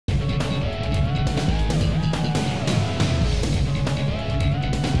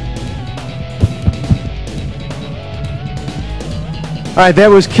All right, that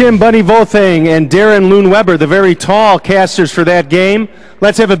was Kim Bunny Volthang and Darren Loon Weber, the very tall casters for that game.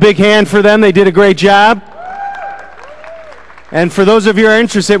 Let's have a big hand for them. They did a great job. And for those of you who are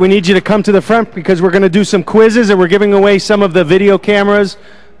interested, we need you to come to the front because we're going to do some quizzes and we're giving away some of the video cameras.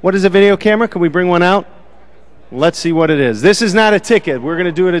 What is a video camera? Can we bring one out? Let's see what it is. This is not a ticket. We're going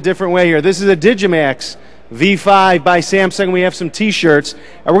to do it a different way here. This is a Digimax V5 by Samsung. We have some T-shirts.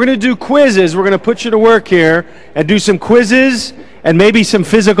 And we're going to do quizzes. We're going to put you to work here and do some quizzes and maybe some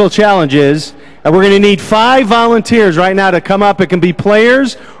physical challenges. And we're going to need 5 volunteers right now to come up. It can be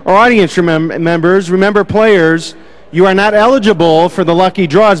players or audience members. Remember, players, you are not eligible for the lucky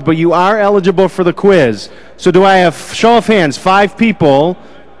draws, but you are eligible for the quiz. So do I have, show of hands, 5 people?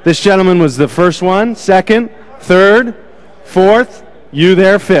 This gentleman was the first one, second, third, fourth, you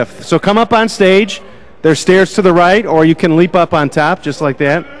there, fifth. So come up on stage. There's stairs to the right, or you can leap up on top, just like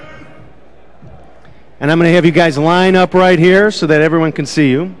that. And I'm going to have you guys line up right here so that everyone can see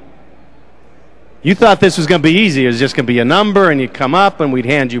you. You thought this was going to be easy. It was just going to be a number, and you'd come up, and we'd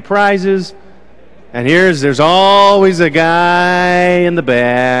hand you prizes. And there's always a guy in the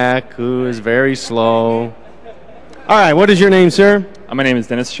back who is very slow. All right, what is your name, sir? My name is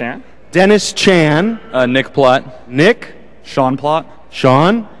Dennis Chan. Dennis Chan. Nick Plott. Nick. Sean Plott.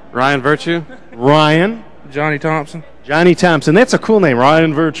 Sean. Ryan Virtue. Ryan. Johnny Thompson. Johnny Thompson. That's a cool name,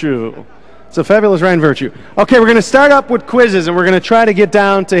 Ryan Virtue. It's a fabulous Ryan Virtue. Okay, we're going to start up with quizzes, and we're going to try to get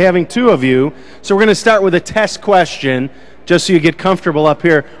down to having 2 of you. So we're going to start with a test question, just so you get comfortable up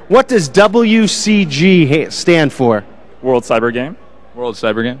here. What does WCG stand for? World Cyber Game. World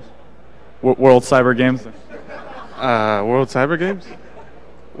Cyber Games. World Cyber Games. World Cyber Games?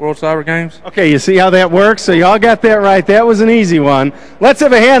 World Cyber Games? Okay, you see how that works? So you all got that right. That was an easy one. Let's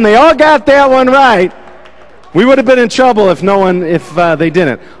have a hand. They all got that one right. We would have been in trouble if they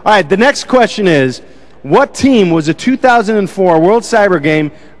didn't. All right, the next question is, what team was a 2004 World Cyber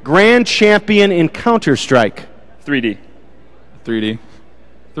Game grand champion in Counter-Strike? 3D. 3D.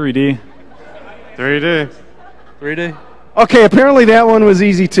 3D. 3D. 3D. Okay, apparently that one was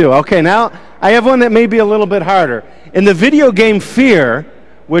easy too. Okay, now I have one that may be a little bit harder. In the video game Fear,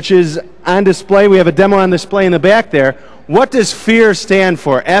 which is on display, we have a demo on display in the back there. What does FEAR stand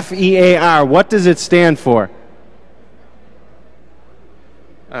for? F-E-A-R. What does it stand for?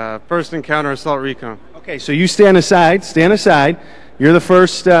 First Encounter Assault Recon. Okay, so you stand aside. Stand aside. You're the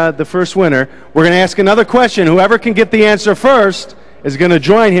first winner. We're going to ask another question. Whoever can get the answer first is going to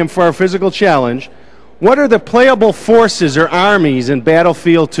join him for our physical challenge. What are the playable forces or armies in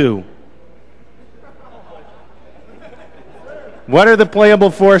Battlefield 2? What are the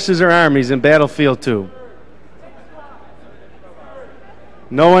playable forces or armies in Battlefield 2?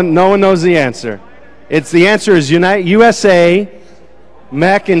 No one knows the answer. The answer is USA,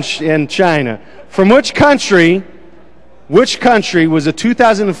 Mech, and China. From which country was a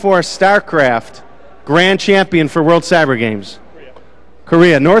 2004 StarCraft grand champion for World Cyber Games?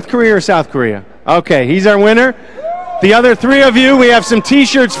 Korea. North Korea or South Korea? Okay, he's our winner. The other 3 of you, we have some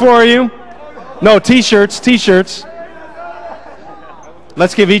T-shirts for you. No, T-shirts.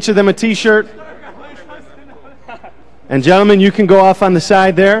 Let's give each of them a T-shirt. And gentlemen, you can go off on the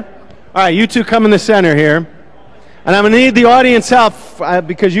side there. All right, you 2 come in the center here. And I'm going to need the audience help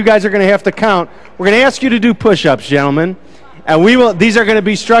because you guys are going to have to count. We're going to ask you to do push-ups, gentlemen. And these are going to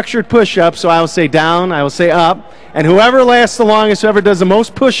be structured push-ups, so I will say down, I will say up. And whoever lasts the longest, whoever does the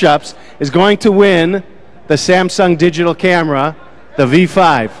most push-ups, is going to win the Samsung digital camera, the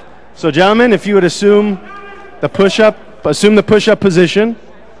V5. So gentlemen, if you would assume the push-up position.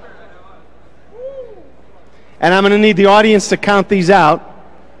 And I'm going to need the audience to count these out.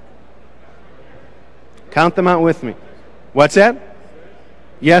 Count them out with me. What's that?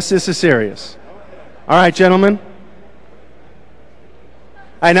 Yes, this is serious. All right, gentlemen.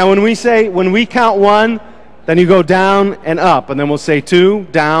 All right, now when we count 1, then you go down and up, and then we'll say 2,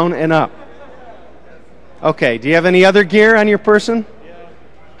 down and up. Okay, do you have any other gear on your person?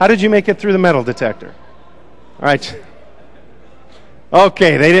 How did you make it through the metal detector? All right.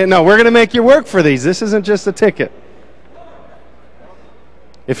 Okay, they didn't know. We're going to make you work for these. This isn't just a ticket.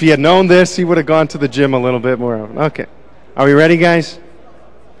 If he had known this, he would have gone to the gym a little bit more. Okay. Are we ready, guys?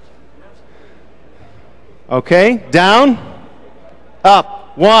 Okay. Down.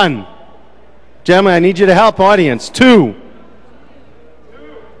 Up. 1. Gentlemen, I need you to help, audience. 2.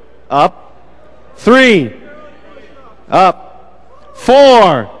 Up. 3. Up.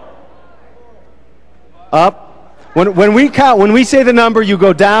 4. Up. When we say the number, you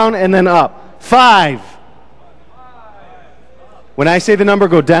go down and then up. 5. When I say the number,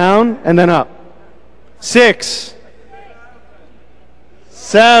 go down and then up. 6.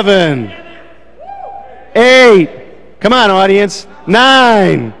 7. 8. Come on, audience.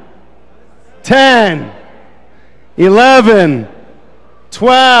 9, 10, 11,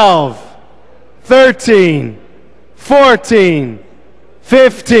 12, 13, 14,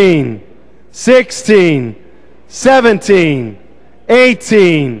 15, 16, 17,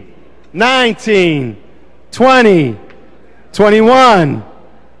 18, 19, 20, 21,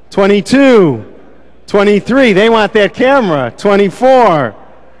 22, 23. They want that camera. 24,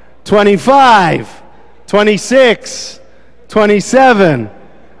 25, 26, 27,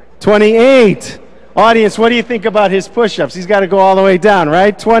 28. Audience, what do you think about his push-ups? He's got to go all the way down,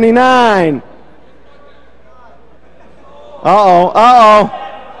 right? 29.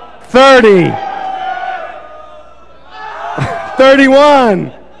 Uh-oh. 30.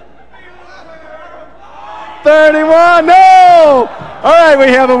 31. 31. No! All right,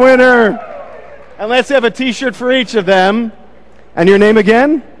 we have a winner. And let's have a T-shirt for each of them. And your name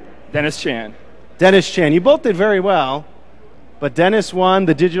again? Dennis Chan. Dennis Chan. You both did very well. But Dennis won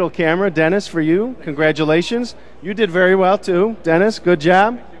the digital camera. Dennis, for you, congratulations. You did very well, too. Dennis, good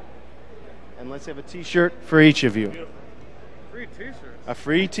job. And let's have a T-shirt for each of you. Free T-shirt. A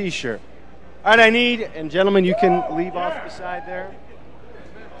free T-shirt. All right, I need, and gentlemen, you can leave off the side there.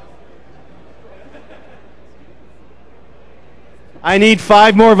 I need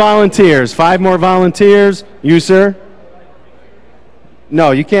 5 more volunteers. 5 more volunteers. You, sir?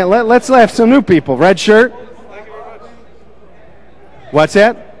 No, you can't. Let's have some new people. Red shirt. What's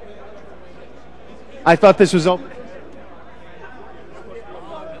that? I thought this was open.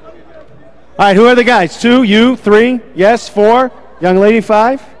 All right, who are the guys? 2, you, 3, yes, 4, young lady,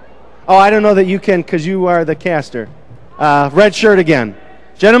 5. Oh, I don't know that you can because you are the caster. Red shirt again.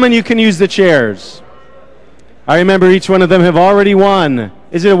 Gentlemen, you can use the chairs. I remember each one of them have already won.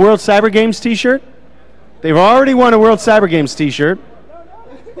 Is it a World Cyber Games T-shirt? They've already won a World Cyber Games T-shirt.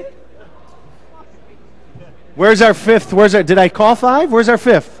 Where's our 5th? Did I call 5? Where's our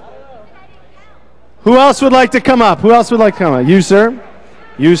 5th? Who else would like to come up? Who else would like to come up? You, sir?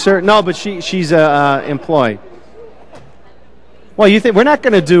 You, sir? No, but she's an employee. Well, you think we're not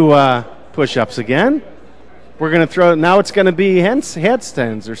going to do push-ups again? We're going to throw. Now it's going to be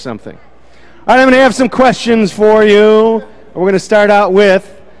headstands or something. All right, I'm going to have some questions for you. We're going to start out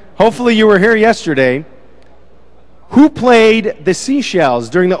with. Hopefully, you were here yesterday. Who played the seashells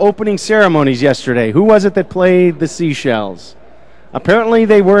during the opening ceremonies yesterday? Who was it that played the seashells? Apparently,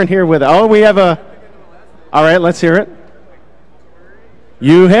 they weren't here with us. Oh, we have a. All right, let's hear it.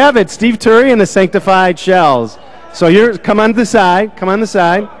 You have it, Steve Turry and the Sanctified Shells. So you're come on the side. Come on the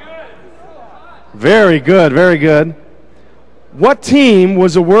side. Very good, very good. What team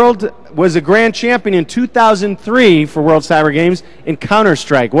was a grand champion in 2003 for World Cyber Games in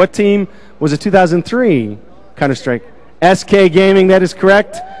Counter-Strike? What team was a 2003 Counter-Strike? SK Gaming, that is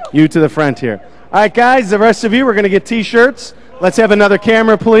correct. You to the front here. All right, guys, the rest of you, we're going to get T-shirts. Let's have another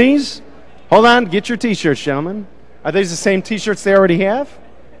camera, please. Hold on, get your T-shirts, gentlemen. Are these the same T-shirts they already have?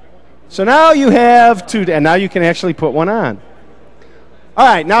 So now you have 2, and now you can actually put one on. All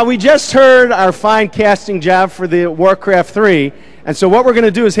right, now we just heard our fine casting job for the Warcraft 3, and so what we're going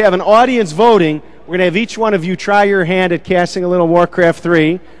to do is have an audience voting. We're going to have each one of you try your hand at casting a little Warcraft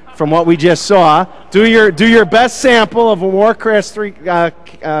 3 from what we just saw. Do your best sample of a Warcraft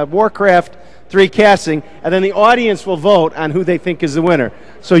 3 casting, and then the audience will vote on who they think is the winner.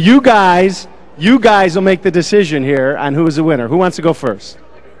 So you guys will make the decision here on who is the winner. Who wants to go first?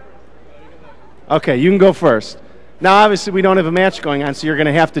 Okay, you can go first. Now, obviously, we don't have a match going on, so you're going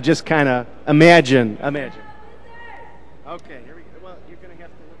to have to just kind of imagine. Okay, here we go. Well, you're going to have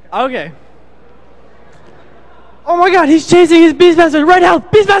to look at. Okay. Oh my God, he's chasing his Beastmaster right now.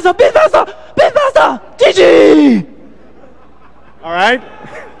 Beastmaster, Beastmaster, Beastmaster, GG! All right. All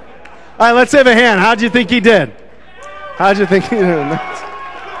right, let's have a hand. How'd you think he did? How'd you think he did?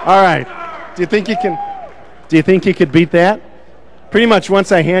 All right. Do you think you could beat that? Pretty much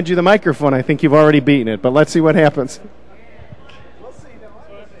once I hand you the microphone, I think you've already beaten it, but let's see what happens. We'll see. No,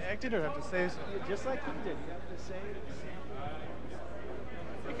 I have to act it or have to say something? Just like you did. You have to say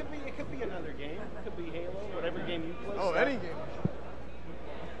it could be another game. It could be Halo, whatever game you play. Oh, any game.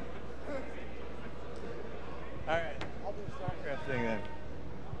 All right. I'll do the StarCraft thing then.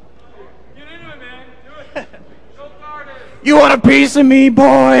 Get into it, man. Do it. Go forward. You want a piece of me,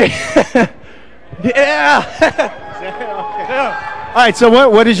 boy? Yeah! Yeah. All right, so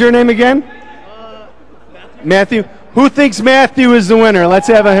what is your name again? Matthew. Who thinks Matthew is the winner? Let's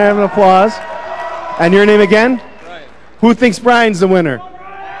have an applause. And your name again? Right. Who thinks Brian's the winner?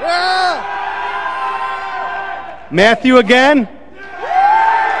 Yeah. Matthew again?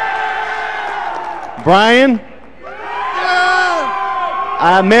 Brian?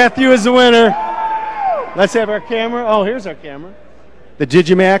 Yeah. Matthew is the winner. Let's have our camera. Oh, here's our camera. The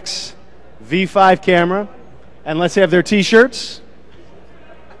Digimax V5 camera. And let's have their T-shirts.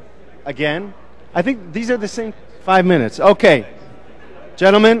 Again. I think these are the same 5 minutes. Okay.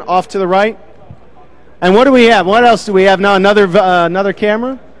 Gentlemen, off to the right. And what do we have? What else do we have now? Another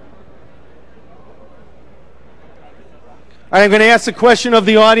camera? All right, I'm going to ask the question of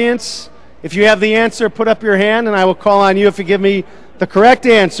the audience. If you have the answer, put up your hand, and I will call on you. If you give me the correct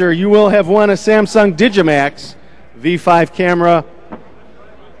answer, you will have won a Samsung Digimax V5 camera.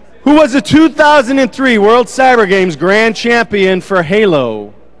 Who was the 2003 World Cyber Games Grand Champion for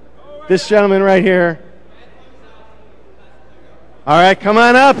Halo? This gentleman right here. All right, come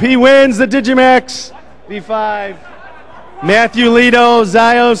on up. He wins the Digimax V5. Matthew Lido,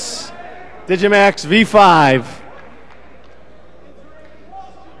 Zios, Digimax V5.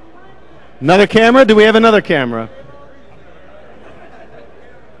 Another camera? Do we have another camera?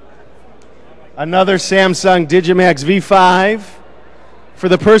 Another Samsung Digimax V5 for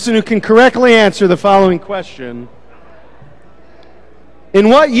the person who can correctly answer the following question. In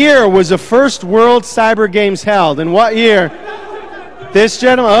what year was the first World Cyber Games held? In what year? This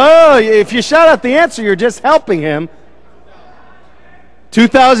gentleman. Oh, if you shout out the answer, you're just helping him.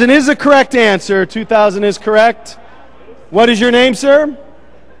 2000 is the correct answer. 2000 is correct. What is your name, sir?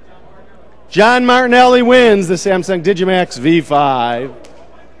 John Martinelli wins the Samsung Digimax V5.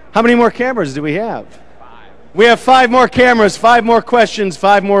 How many more cameras do we have? 5. We have 5 more cameras, 5 more questions,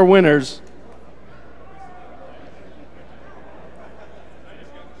 5 more winners.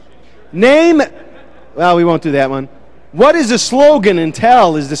 Name, well, we won't do that one. What is the slogan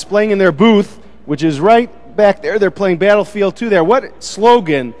Intel is displaying in their booth, which is right back there? They're playing Battlefield 2 there. What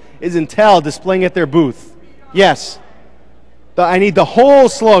slogan is Intel displaying at their booth? Yes. I need the whole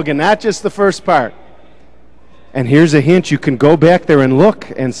slogan, not just the first part. And here's a hint. You can go back there and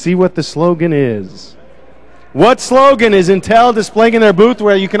look and see what the slogan is. What slogan is Intel displaying in their booth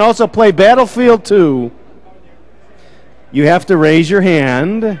where you can also play Battlefield 2? You have to raise your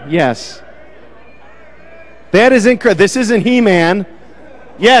hand. Yes. That is incorrect. This isn't He-Man.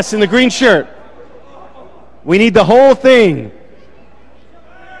 Yes, in the green shirt. We need the whole thing.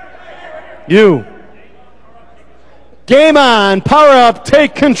 You. Game on, power up,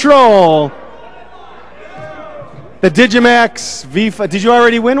 take control. The Digimax V5. Did you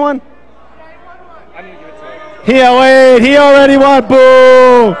already win one? He already won.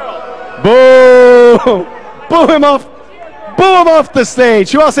 Boo! Boo! Boo him off. Boo him off the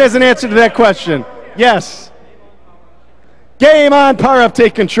stage. Who else has an answer to that question? Yes. Game on, power up,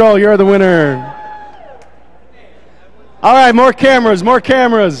 take control. You're the winner. All right, more cameras, more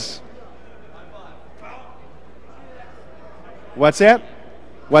cameras. What's that?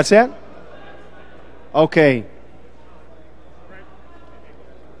 What's that? Okay.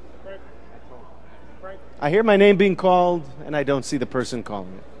 I hear my name being called, and I don't see the person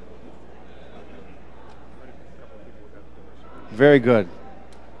calling it. Very good.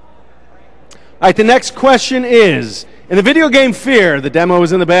 All right, the next question is, in the video game Fear, the demo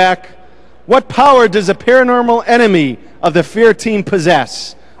is in the back, what power does a paranormal enemy of the Fear team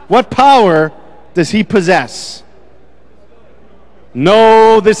possess? What power does he possess?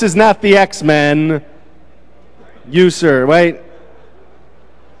 No, this is not the X-Men. You, sir, wait.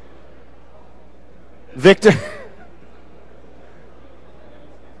 Victor.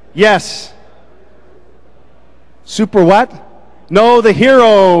 Yes. Super what? No, the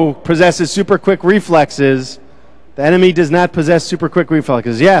hero possesses super quick reflexes. The enemy does not possess super quick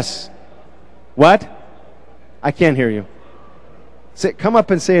reflexes. Yes. What? I can't hear you. Come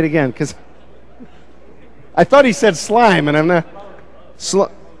up and say it again, because I thought he said slime, and I'm not.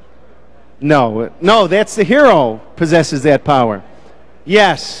 No, that's the hero possesses that power.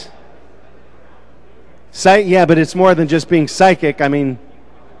 Yes. Yeah, but it's more than just being psychic. I mean,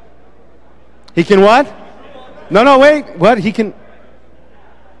 he can what? No, wait. What? He can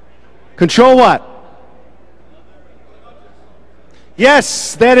control what?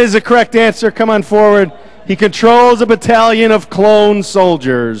 Yes, that is a correct answer. Come on forward. He controls a battalion of clone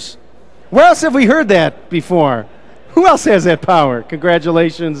soldiers. Where else have we heard that before? Who else has that power?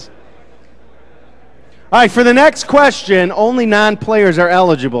 Congratulations. All right, for the next question, only non-players are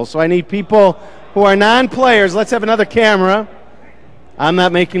eligible. So I need people who are non-players. Let's have another camera. I'm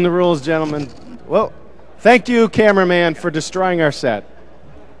not making the rules, gentlemen. Well, thank you, cameraman, for destroying our set.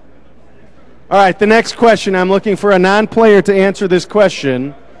 All right, the next question. I'm looking for a non-player to answer this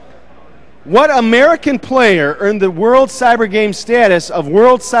question. What American player earned the World Cyber Game status of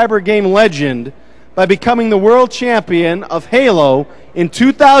World Cyber Game Legend by becoming the world champion of Halo in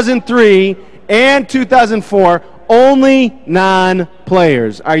 2003 and 2004? Only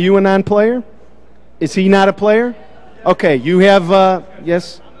non-players. Are you a non-player? Is he not a player? Okay, you have,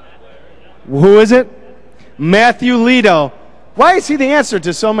 yes? Who is it? Matthew Lido. Why is he the answer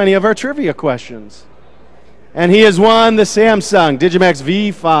to so many of our trivia questions? And he has won the Samsung Digimax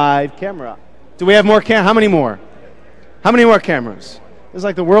V5 camera. Do we have more How many more? How many more cameras? It's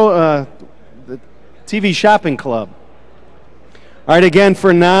like the the TV shopping club. All right, again,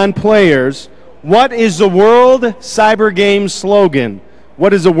 for non-players, what is the World Cyber Games slogan?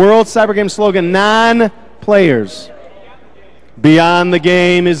 What is the World Cyber Games slogan? Non-players. Beyond the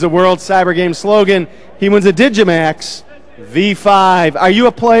game is the World Cyber Games slogan. He wins a Digimax V5. Are you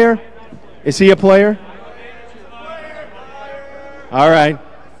a player? Is he a player? All right.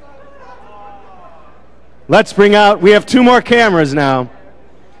 Let's bring out, we have 2 more cameras now.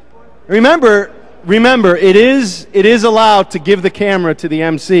 Remember, it is allowed to give the camera to the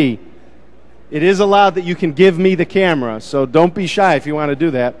MC. It is allowed that you can give me the camera, so don't be shy if you want to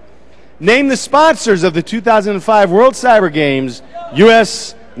do that. Name the sponsors of the 2005 World Cyber Games,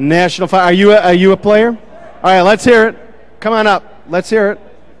 U.S. National Fire. Are you a player? All right, let's hear it. Come on up. Let's hear it.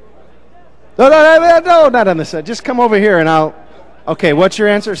 No, not on this side. Just come over here and I'll. Okay, what's your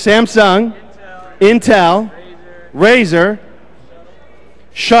answer? Samsung, Intel, Razer,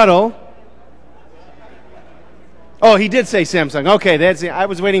 Shuttle. Oh, he did say Samsung. Okay, that's it. I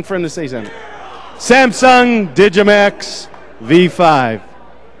was waiting for him to say something. Samsung Digimax V5.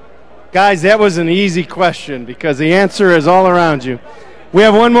 Guys, that was an easy question because the answer is all around you. We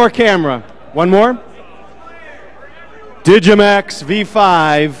have one more camera. One more? Digimax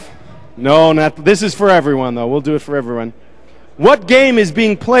V5. No, not. This is for everyone, though. We'll do it for everyone. What game is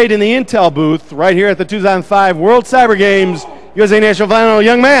being played in the Intel booth right here at the 2005 World Cyber Games USA National Final?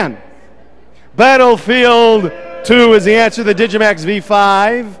 Young man. Battlefield 2 is the answer to the Digimax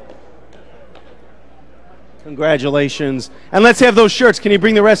V5. Congratulations. And let's have those shirts. Can you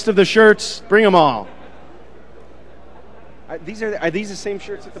bring the rest of the shirts? Bring them all. Are these the same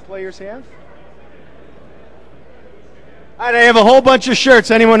shirts that the players have? All right, I have a whole bunch of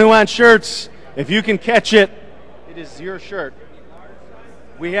shirts. Anyone who wants shirts, if you can catch it, it is your shirt.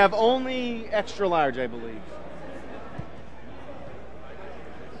 We have only extra large, I believe.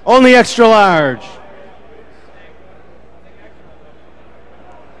 Only extra large.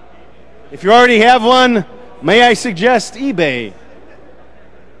 If you already have one, may I suggest eBay?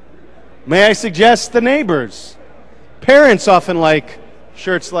 May I suggest the neighbors? Parents often like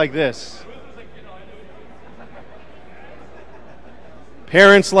shirts like this.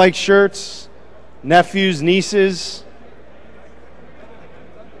 Parents like shirts, nephews, nieces.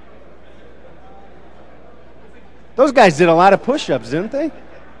 Those guys did a lot of push-ups, didn't they?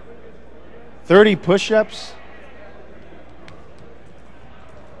 30 push-ups.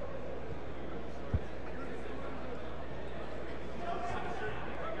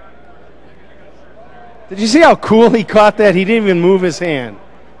 Did you see how cool he caught that? He didn't even move his hand.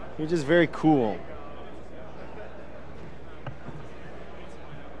 He was just very cool.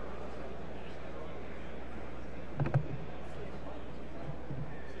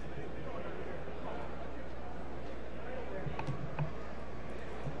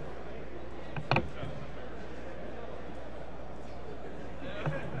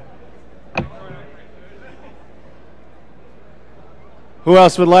 Who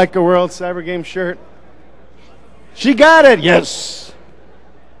else would like a World Cyber Games shirt? She got it, yes.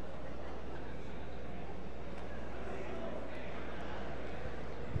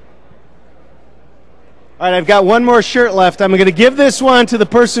 All right, I've got one more shirt left. I'm going to give this one to the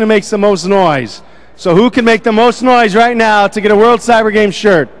person who makes the most noise. So who can make the most noise right now to get a World Cyber Games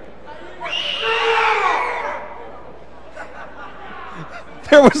shirt?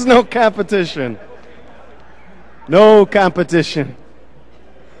 There was no competition. No competition.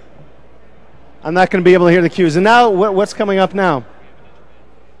 I'm not going to be able to hear the cues. And now, what's coming up now?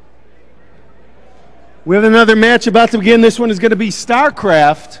 We have another match about to begin. This one is going to be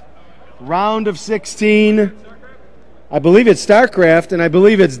StarCraft, round of 16. I believe it's StarCraft, and I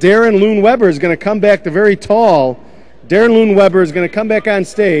believe it's Darren Loon Weber is going to come back, the very tall. Darren Loon Weber is going to come back on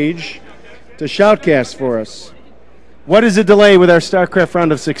stage to shoutcast for us. What is the delay with our StarCraft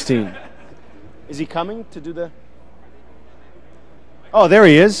round of 16? Is he coming to do the... Oh, there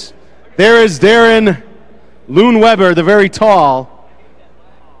he is. There is Darren Loon Weber, the very tall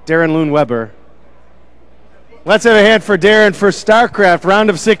Darren Loon Weber. Let's have a hand for Darren for StarCraft round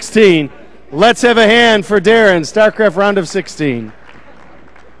of 16. Let's have a hand for Darren, StarCraft round of 16.